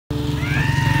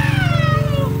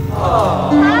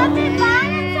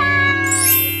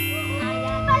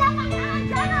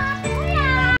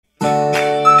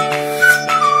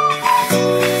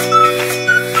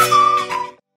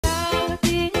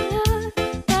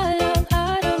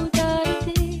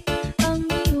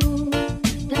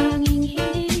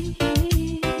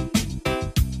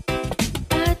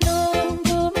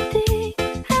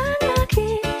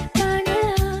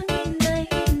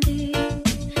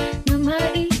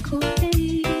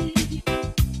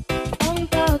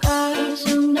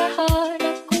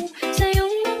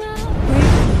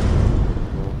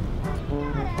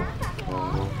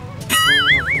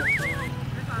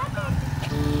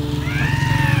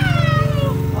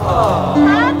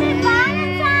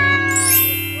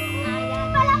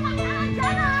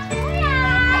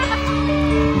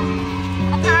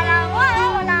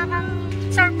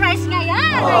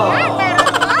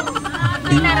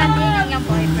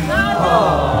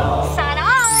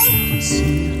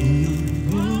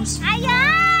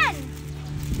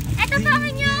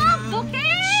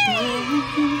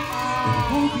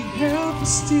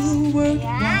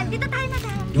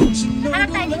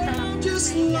Harap tayo dito.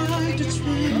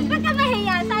 Huwag ka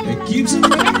mahiya. Tayo lang.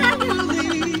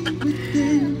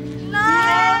 No!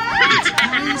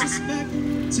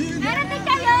 Meron din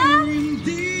kayo?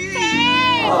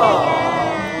 Okay!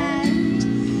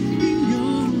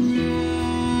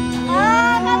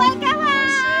 Oh, kaway-kaway!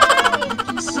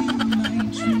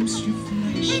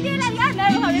 Hindi lang yan.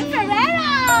 Meron kami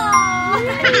Ferrero!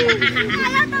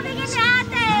 Ayaw tumingin ni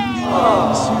ate!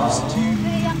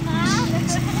 Kaya ka?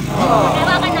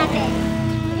 Hawakan natin.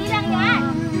 Hindi lang yan.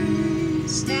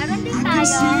 Meron din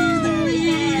tayo.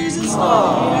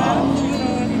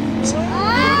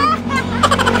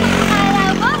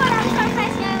 Alam mo, walang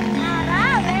surprise ngayong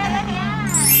araw. Meron yan.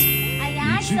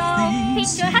 Ayan, so,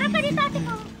 picture. Harap ka dito, ate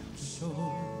ko.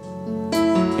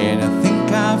 And I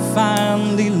think I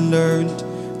finally learned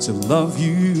to love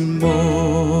you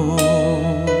more.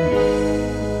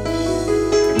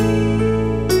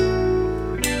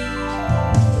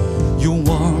 You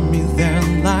warm me,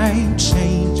 then life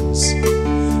changes,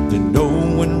 that no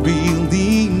one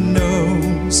really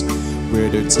knows. Where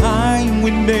the time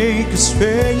would make us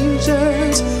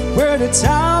strangers, where the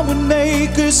time would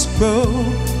make us grow.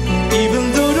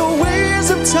 Even though the ways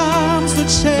of times will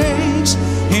change,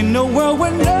 in a world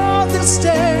where nothing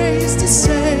stays the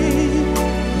same,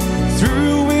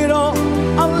 through it all,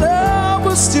 our love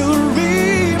will still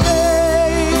remain.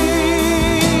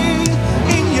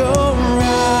 In your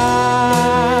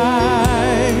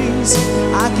eyes,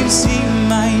 I can see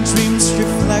my dreams'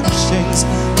 reflections.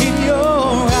 In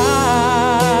your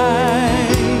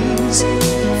eyes,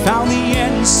 found the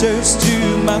answers to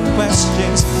my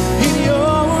questions. In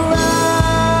your eyes,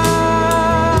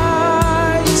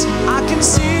 I can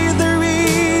see the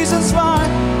reasons why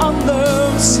our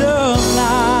love's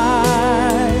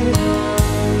alive.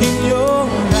 In your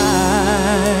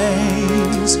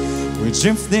eyes, we're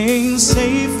drifting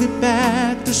safely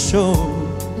back to shore.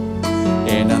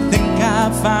 And I think I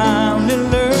finally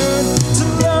learned to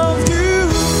love you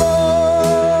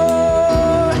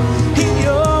more. In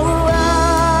your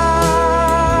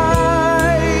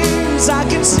eyes, I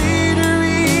can see the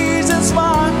reasons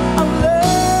why our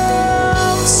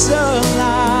love's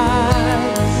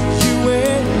alive. You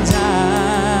and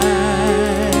I,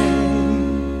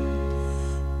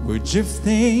 we're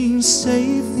drifting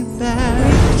safely back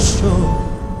to shore.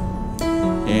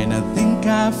 And I think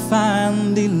I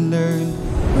finally learned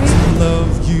to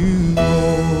love you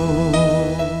more.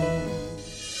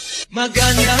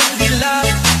 Maganda